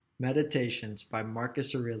Meditations by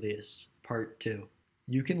Marcus Aurelius, Part 2.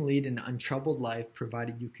 You can lead an untroubled life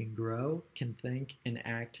provided you can grow, can think, and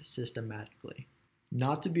act systematically.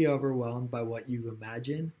 Not to be overwhelmed by what you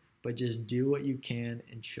imagine, but just do what you can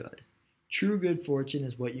and should. True good fortune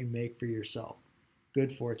is what you make for yourself.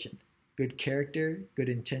 Good fortune, good character, good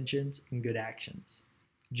intentions, and good actions.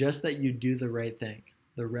 Just that you do the right thing.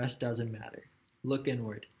 The rest doesn't matter. Look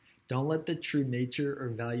inward. Don't let the true nature or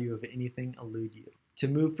value of anything elude you. To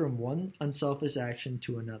move from one unselfish action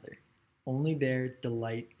to another. Only there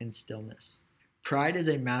delight in stillness. Pride is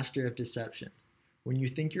a master of deception. When you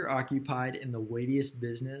think you're occupied in the weightiest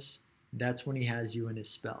business, that's when he has you in his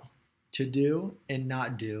spell. To do and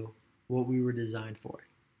not do what we were designed for.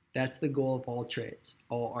 That's the goal of all trades,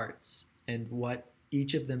 all arts, and what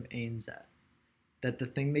each of them aims at. That the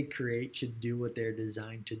thing they create should do what they're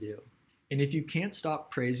designed to do. And if you can't stop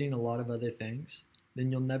praising a lot of other things,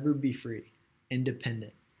 then you'll never be free,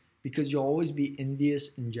 independent, because you'll always be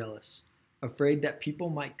envious and jealous, afraid that people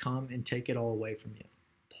might come and take it all away from you,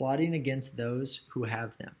 plotting against those who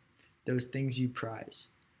have them, those things you prize.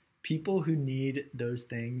 People who need those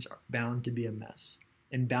things are bound to be a mess,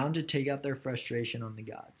 and bound to take out their frustration on the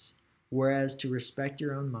gods, whereas to respect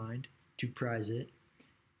your own mind, to prize it,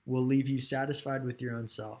 will leave you satisfied with your own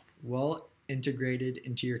self, well integrated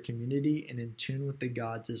into your community and in tune with the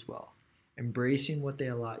gods as well, embracing what they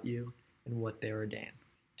allot you and what they ordain.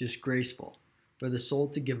 Disgraceful for the soul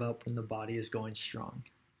to give up when the body is going strong.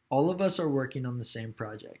 All of us are working on the same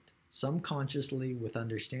project, some consciously with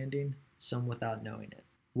understanding, some without knowing it.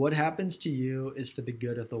 What happens to you is for the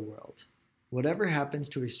good of the world. Whatever happens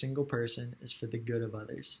to a single person is for the good of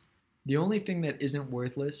others. The only thing that isn't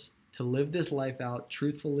worthless, to live this life out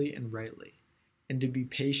truthfully and rightly, and to be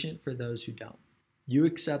patient for those who don't. You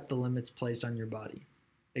accept the limits placed on your body.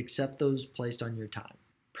 Accept those placed on your time.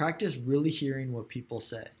 Practice really hearing what people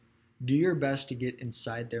say. Do your best to get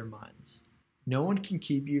inside their minds. No one can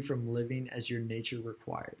keep you from living as your nature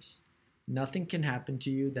requires. Nothing can happen to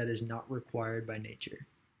you that is not required by nature.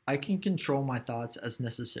 I can control my thoughts as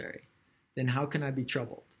necessary. Then how can I be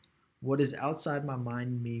troubled? What is outside my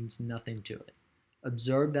mind means nothing to it.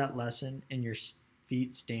 Absorb that lesson and your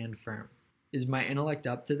feet stand firm. Is my intellect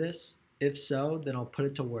up to this? If so, then I'll put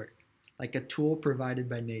it to work, like a tool provided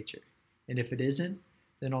by nature. And if it isn't,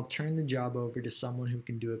 then I'll turn the job over to someone who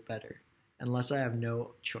can do it better, unless I have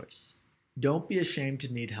no choice. Don't be ashamed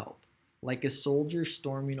to need help. Like a soldier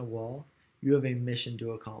storming a wall, you have a mission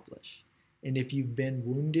to accomplish. And if you've been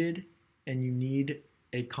wounded and you need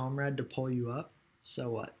a comrade to pull you up,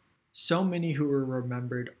 so what? So many who were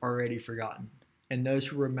remembered already forgotten, and those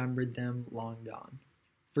who remembered them long gone.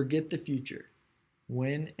 Forget the future.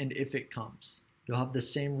 When and if it comes, you'll have the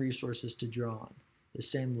same resources to draw on, the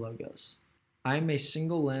same logos. I am a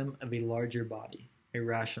single limb of a larger body, a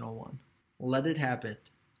rational one. Let it happen,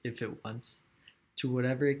 if it wants, to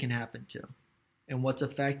whatever it can happen to. And what's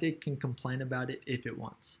affected can complain about it if it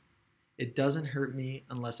wants. It doesn't hurt me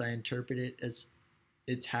unless I interpret it as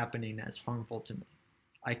it's happening as harmful to me.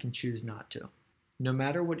 I can choose not to. No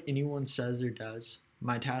matter what anyone says or does,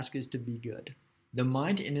 my task is to be good. The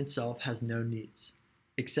mind in itself has no needs,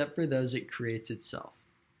 except for those it creates itself.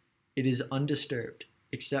 It is undisturbed,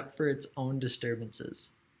 except for its own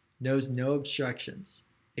disturbances, knows no obstructions,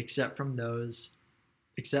 except those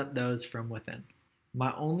from within.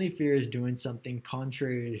 My only fear is doing something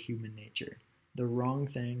contrary to human nature, the wrong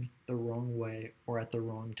thing, the wrong way, or at the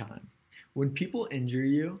wrong time. When people injure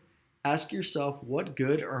you, ask yourself what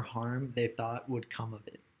good or harm they thought would come of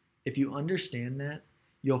it. If you understand that,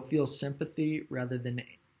 you'll feel sympathy rather than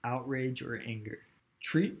outrage or anger.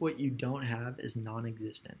 Treat what you don't have as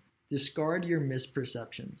non-existent. Discard your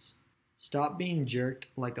misperceptions. Stop being jerked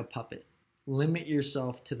like a puppet. Limit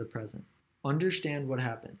yourself to the present. Understand what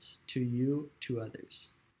happens to you, to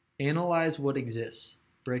others. Analyze what exists.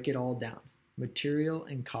 Break it all down. Material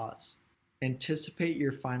and cause. Anticipate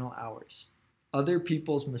your final hours. Other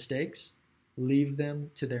people's mistakes, leave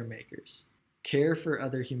them to their makers. Care for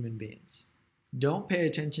other human beings. Don't pay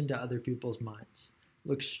attention to other people's minds.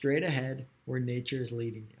 Look straight ahead where nature is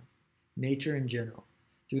leading you. Nature in general,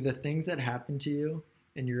 through the things that happen to you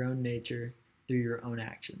and your own nature, through your own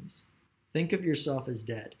actions. Think of yourself as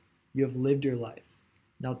dead. You have lived your life.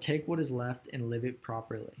 Now take what is left and live it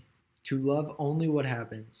properly. To love only what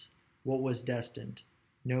happens, what was destined,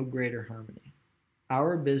 no greater harmony.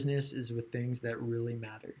 Our business is with things that really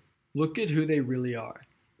matter. Look at who they really are,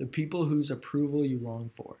 the people whose approval you long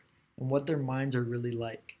for, and what their minds are really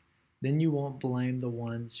like. Then you won't blame the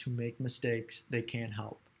ones who make mistakes they can't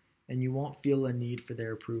help, and you won't feel a need for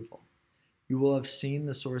their approval. You will have seen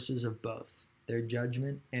the sources of both, their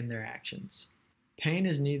judgment and their actions. Pain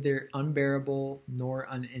is neither unbearable nor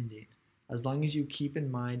unending, as long as you keep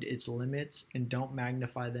in mind its limits and don't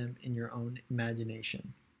magnify them in your own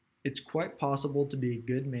imagination. It's quite possible to be a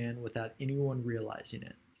good man without anyone realizing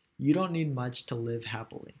it. You don't need much to live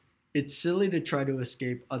happily. It's silly to try to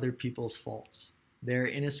escape other people's faults. They are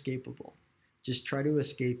inescapable. Just try to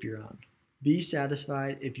escape your own. Be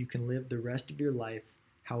satisfied if you can live the rest of your life,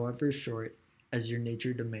 however short, as your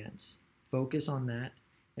nature demands. Focus on that,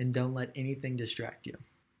 and don't let anything distract you.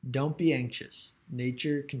 Don't be anxious.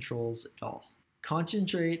 Nature controls it all.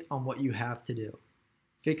 Concentrate on what you have to do.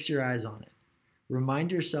 Fix your eyes on it.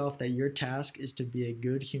 Remind yourself that your task is to be a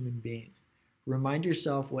good human being. Remind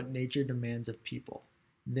yourself what nature demands of people.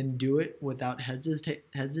 Then do it without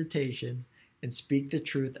hesitation and speak the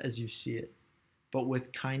truth as you see it, but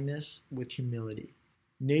with kindness, with humility.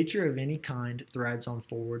 Nature of any kind thrives on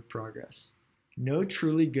forward progress. No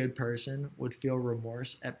truly good person would feel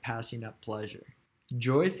remorse at passing up pleasure.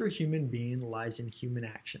 Joy for human being lies in human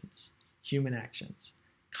actions.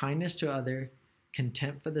 Kindness to other,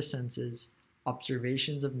 contempt for the senses,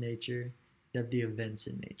 observations of nature, and of the events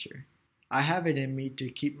in nature. I have it in me to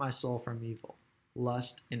keep my soul from evil,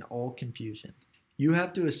 lust, and all confusion. You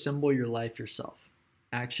have to assemble your life yourself,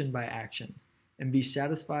 action by action, and be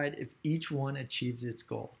satisfied if each one achieves its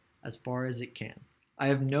goal, as far as it can. I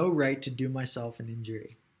have no right to do myself an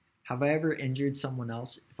injury. Have I ever injured someone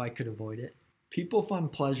else if I could avoid it? People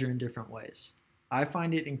find pleasure in different ways. I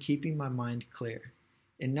find it in keeping my mind clear,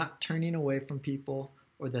 in not turning away from people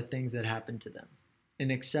or the things that happen to them, in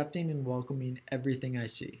accepting and welcoming everything I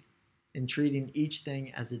see, in treating each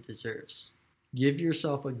thing as it deserves. Give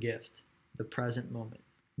yourself a gift, the present moment.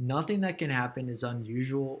 Nothing that can happen is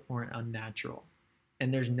unusual or unnatural,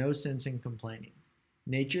 and there's no sense in complaining.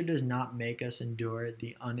 Nature does not make us endure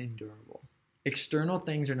the unendurable. External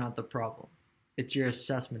things are not the problem. It's your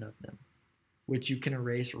assessment of them, which you can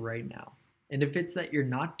erase right now. And if it's that you're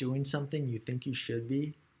not doing something you think you should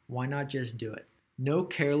be, why not just do it? No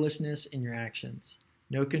carelessness in your actions,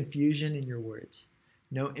 no confusion in your words,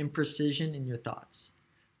 no imprecision in your thoughts,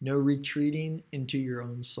 no retreating into your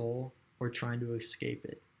own soul or trying to escape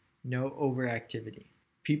it, no overactivity.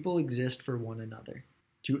 People exist for one another,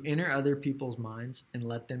 to enter other people's minds and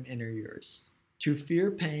let them enter yours. To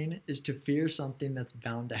fear pain is to fear something that's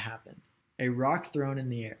bound to happen. A rock thrown in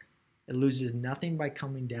the air. It loses nothing by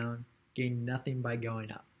coming down, gains nothing by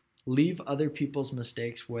going up. Leave other people's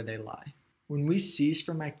mistakes where they lie. When we cease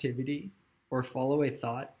from activity or follow a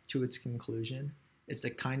thought to its conclusion, it's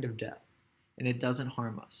a kind of death, and it doesn't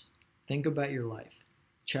harm us. Think about your life.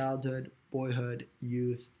 Childhood, boyhood,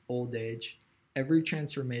 youth, old age, every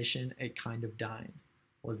transformation a kind of dying.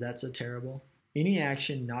 Was that so terrible? Any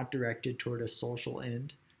action not directed toward a social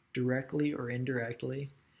end, directly or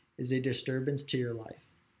indirectly, is a disturbance to your life,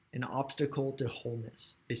 an obstacle to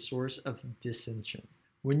wholeness, a source of dissension.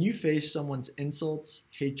 When you face someone's insults,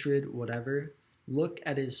 hatred, whatever, look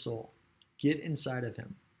at his soul. Get inside of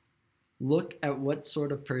him. Look at what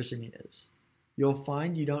sort of person he is. You'll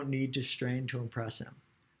find you don't need to strain to impress him,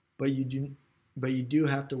 but you do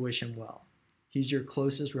have to wish him well. He's your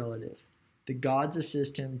closest relative. The gods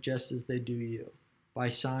assist him just as they do you, by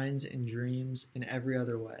signs and dreams and every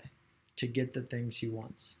other way, to get the things he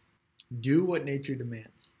wants. Do what nature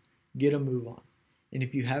demands. Get a move on. And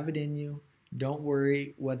if you have it in you, don't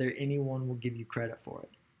worry whether anyone will give you credit for it.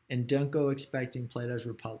 And don't go expecting Plato's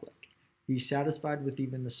Republic. Be satisfied with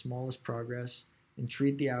even the smallest progress and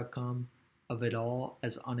treat the outcome of it all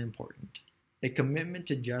as unimportant. A commitment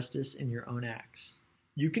to justice in your own acts.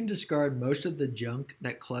 You can discard most of the junk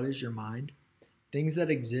that clutters your mind, things that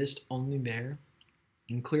exist only there,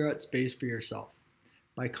 and clear out space for yourself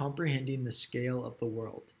by comprehending the scale of the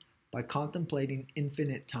world, by contemplating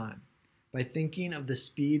infinite time, by thinking of the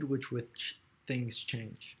speed with which things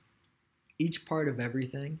change. Each part of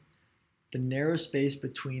everything, the narrow space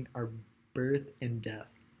between our birth and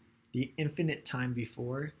death, the infinite time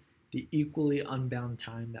before, the equally unbound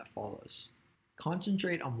time that follows.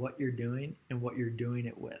 Concentrate on what you're doing and what you're doing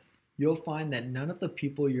it with. You'll find that none of the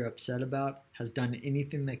people you're upset about has done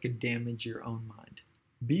anything that could damage your own mind.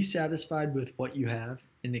 Be satisfied with what you have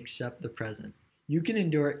and accept the present. You can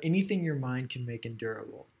endure anything your mind can make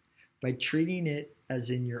endurable by treating it as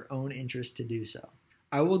in your own interest to do so.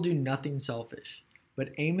 I will do nothing selfish, but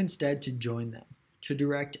aim instead to join them, to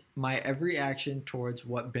direct my every action towards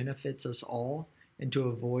what benefits us all and to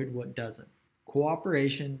avoid what doesn't.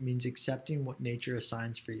 Cooperation means accepting what nature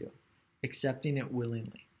assigns for you, accepting it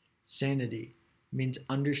willingly. Sanity means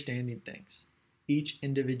understanding things, each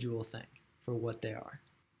individual thing, for what they are.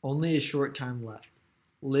 Only a short time left.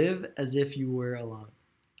 Live as if you were alone,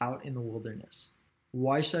 out in the wilderness.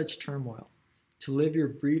 Why such turmoil? To live your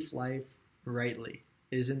brief life rightly,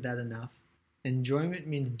 isn't that enough? Enjoyment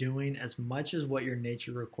means doing as much as what your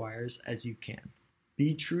nature requires as you can.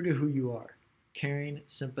 Be true to who you are, caring,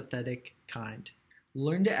 sympathetic, kind.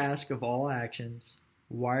 Learn to ask of all actions,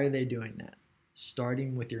 why are they doing that?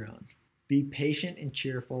 Starting with your own. Be patient and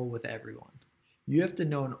cheerful with everyone. You have to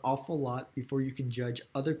know an awful lot before you can judge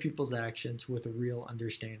other people's actions with a real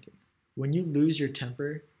understanding. When you lose your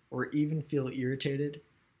temper or even feel irritated,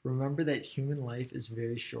 remember that human life is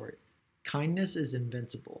very short. Kindness is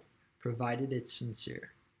invincible, provided it's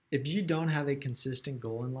sincere. If you don't have a consistent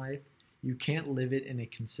goal in life, you can't live it in a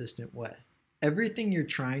consistent way. Everything you're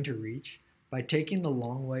trying to reach, by taking the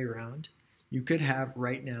long way around, you could have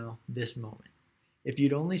right now, this moment. If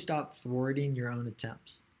you'd only stop thwarting your own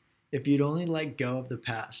attempts. If you'd only let go of the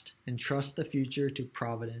past and trust the future to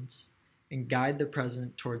providence and guide the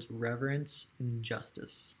present towards reverence and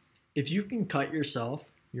justice. If you can cut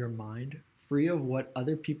yourself, your mind, free of what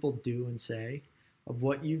other people do and say, of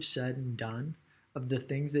what you've said and done, of the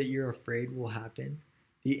things that you're afraid will happen,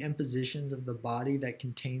 the impositions of the body that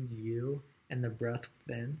contains you and the breath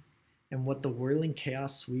within, and what the whirling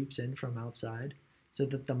chaos sweeps in from outside, so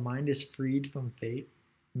that the mind is freed from fate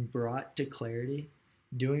and brought to clarity,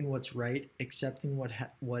 doing what's right, accepting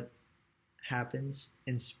what happens,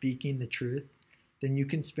 and speaking the truth, then you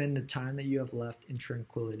can spend the time that you have left in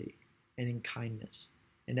tranquility and in kindness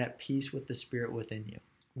and at peace with the spirit within you.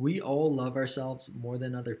 We all love ourselves more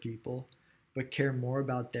than other people, but care more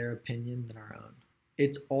about their opinion than our own.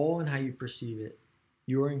 It's all in how you perceive it.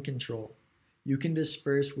 You are in control. You can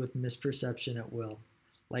disperse with misperception at will,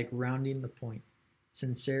 like rounding the point.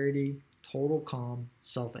 Sincerity, total calm,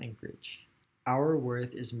 self-anchorage. Our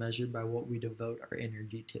worth is measured by what we devote our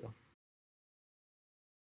energy to.